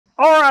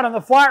All right, on the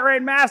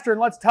flatratemaster,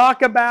 let's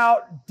talk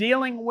about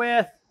dealing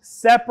with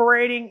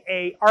separating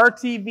a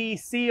RTV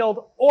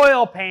sealed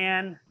oil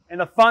pan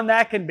and the fun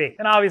that can be,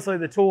 and obviously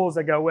the tools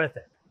that go with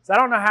it. So I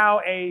don't know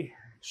how a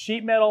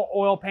sheet metal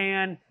oil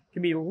pan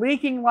can be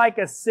leaking like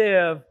a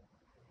sieve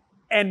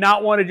and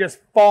not want to just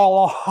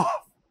fall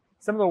off.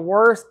 Some of the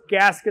worst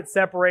gasket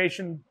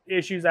separation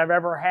issues I've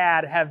ever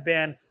had have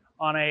been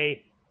on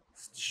a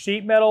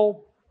sheet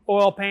metal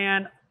oil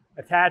pan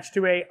attached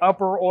to a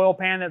upper oil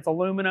pan that's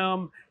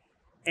aluminum,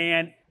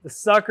 and the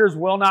suckers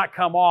will not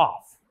come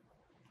off.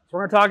 So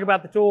we're going to talk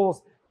about the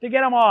tools to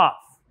get them off.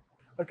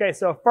 Okay,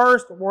 so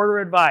first word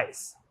of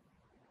advice.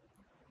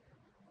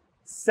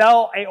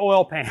 Sell a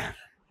oil pan.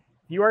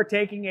 If you are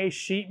taking a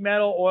sheet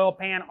metal oil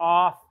pan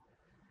off,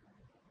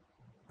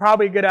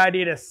 probably a good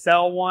idea to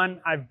sell one.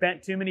 I've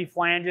bent too many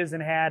flanges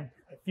and had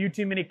a few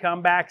too many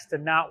comebacks to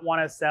not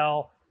want to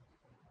sell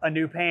a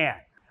new pan.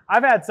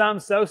 I've had some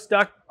so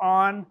stuck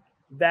on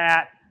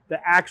that the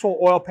actual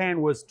oil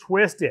pan was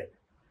twisted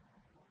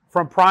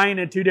from prying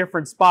in two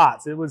different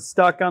spots. It was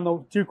stuck on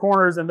the two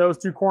corners, and those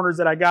two corners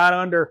that I got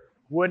under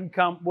wouldn't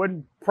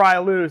pry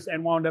loose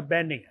and wound up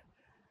bending it.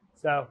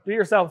 So do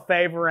yourself a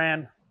favor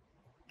and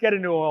get a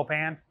new oil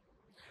pan.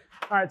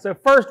 All right, so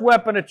first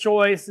weapon of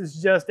choice is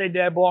just a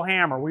deadbolt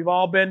hammer. We've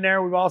all been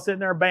there. We've all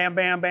sitting there, bam,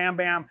 bam, bam,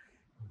 bam,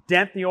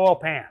 dent the oil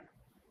pan.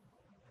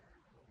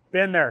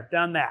 Been there,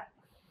 done that.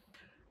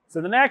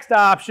 So the next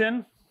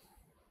option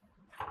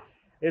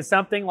is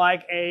something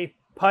like a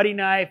putty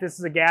knife. This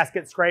is a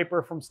gasket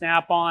scraper from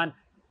Snap-on.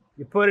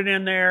 You put it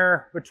in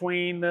there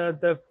between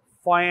the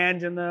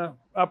flange and the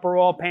upper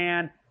oil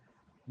pan,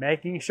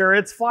 making sure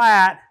it's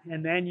flat,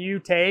 and then you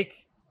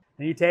take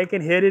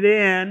and hit it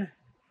in,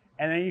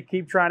 and then you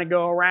keep trying to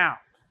go around.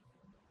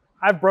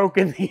 I've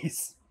broken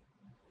these.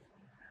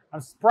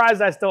 I'm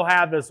surprised I still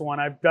have this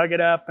one. I've dug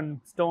it up and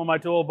still in my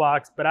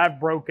toolbox, but I've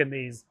broken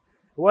these.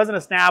 It wasn't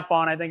a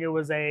Snap-on. I think it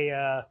was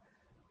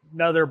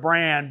another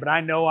brand, but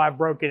I know I've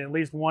broken at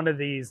least one of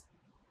these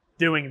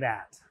doing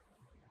that.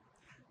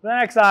 The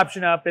next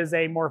option up is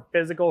a more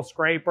physical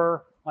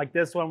scraper. Like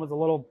this one was a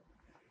little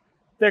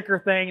thicker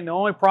thing. And the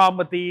only problem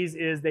with these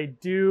is they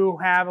do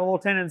have a little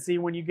tendency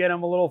when you get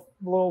them a little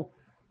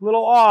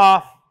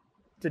off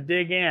to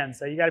dig in.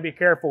 So you got to be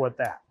careful with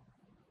that.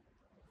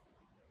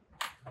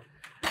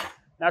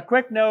 Now,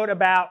 quick note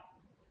about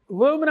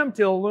aluminum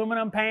to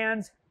aluminum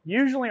pans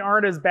usually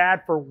aren't as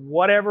bad for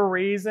whatever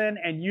reason,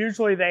 and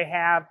usually they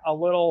have a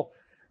little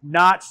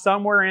notch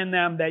somewhere in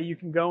them that you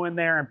can go in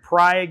there and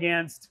pry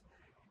against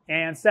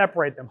and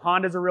separate them.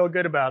 Hondas are real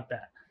good about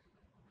that.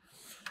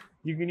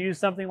 You can use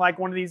something like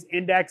one of these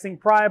indexing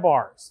pry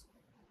bars.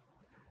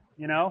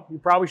 You know, you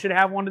probably should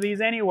have one of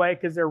these anyway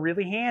because they're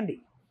really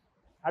handy.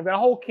 I've got a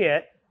whole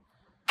kit.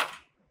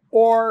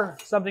 Or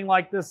something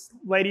like this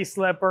lady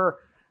slipper.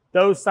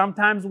 Those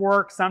sometimes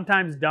work,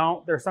 sometimes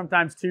don't. They're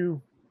sometimes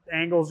two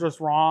angles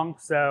just wrong,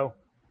 so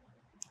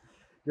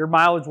your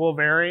mileage will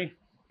vary.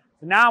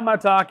 So now I'm going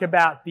to talk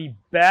about the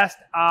best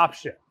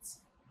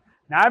options.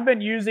 Now, I've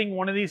been using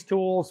one of these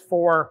tools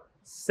for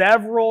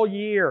several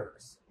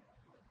years,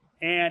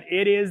 and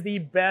it is the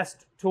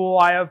best tool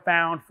I have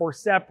found for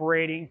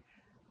separating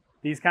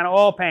these kind of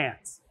oil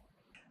pans.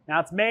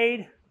 Now, it's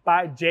made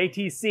by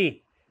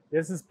JTC.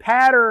 This is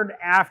patterned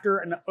after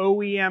an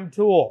OEM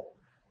tool.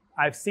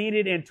 I've seen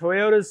it in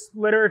Toyota's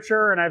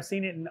literature, and I've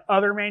seen it in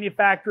other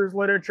manufacturers'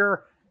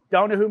 literature.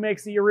 Don't know who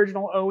makes the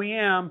original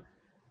OEM,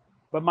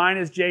 but mine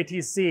is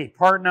JTC.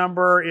 Part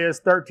number is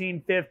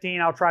 1315.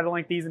 I'll try to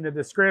link these in the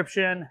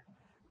description.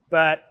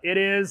 But it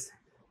is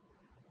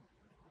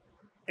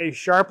a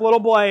sharp little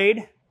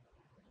blade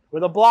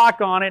with a block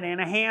on it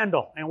and a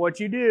handle. And what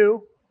you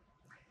do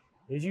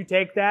is you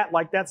take that,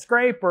 like that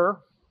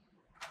scraper,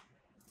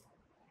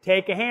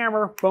 take a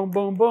hammer, boom,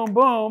 boom, boom,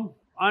 boom,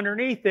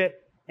 underneath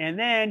it, and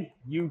then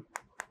you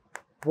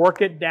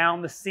work it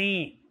down the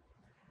seam.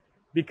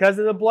 Because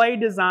of the blade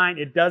design,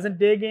 it doesn't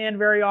dig in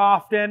very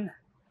often.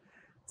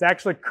 It's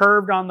actually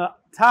curved on the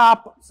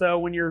top, so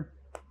when you're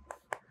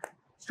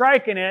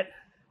striking it,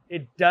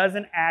 it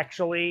doesn't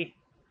actually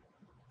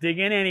dig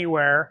in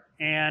anywhere.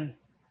 And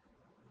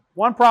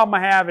one problem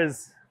I have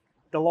is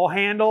the little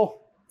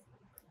handle.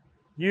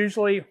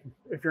 Usually,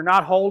 if you're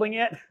not holding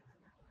it,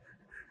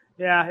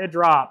 yeah, it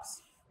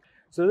drops.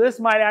 So this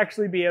might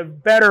actually be a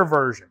better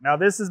version. Now,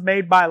 this is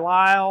made by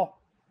Lisle,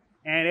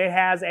 and it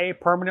has a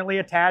permanently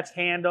attached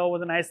handle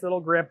with a nice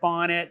little grip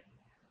on it.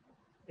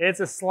 It's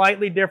a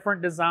slightly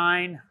different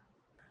design.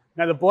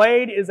 Now, the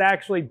blade is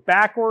actually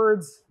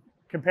backwards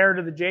compared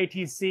to the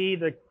JTC.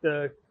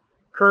 The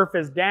kerf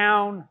is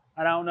down.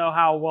 I don't know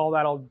how well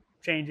that'll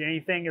change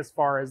anything as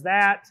far as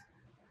that,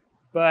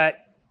 but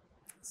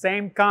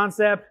same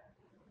concept.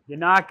 You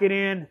knock it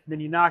in, then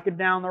you knock it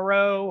down the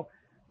row,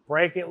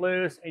 break it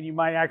loose, and you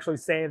might actually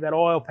save that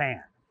oil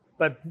pan.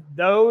 But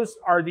those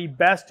are the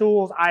best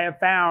tools I have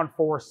found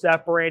for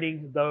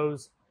separating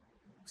those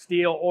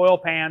steel oil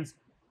pans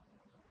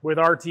with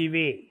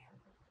RTV.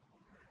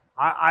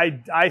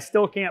 I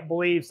still can't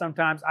believe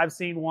sometimes I've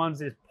seen ones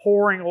that's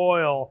pouring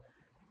oil,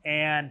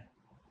 and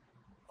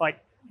like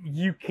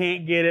you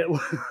can't get it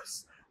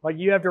loose. Like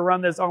you have to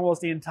run this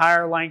almost the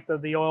entire length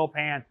of the oil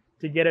pan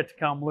to get it to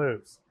come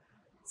loose.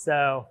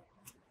 So,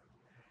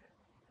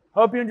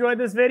 hope you enjoyed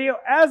this video.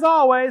 As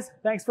always,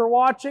 thanks for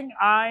watching.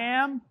 I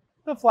am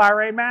the Flat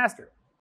Rate Master.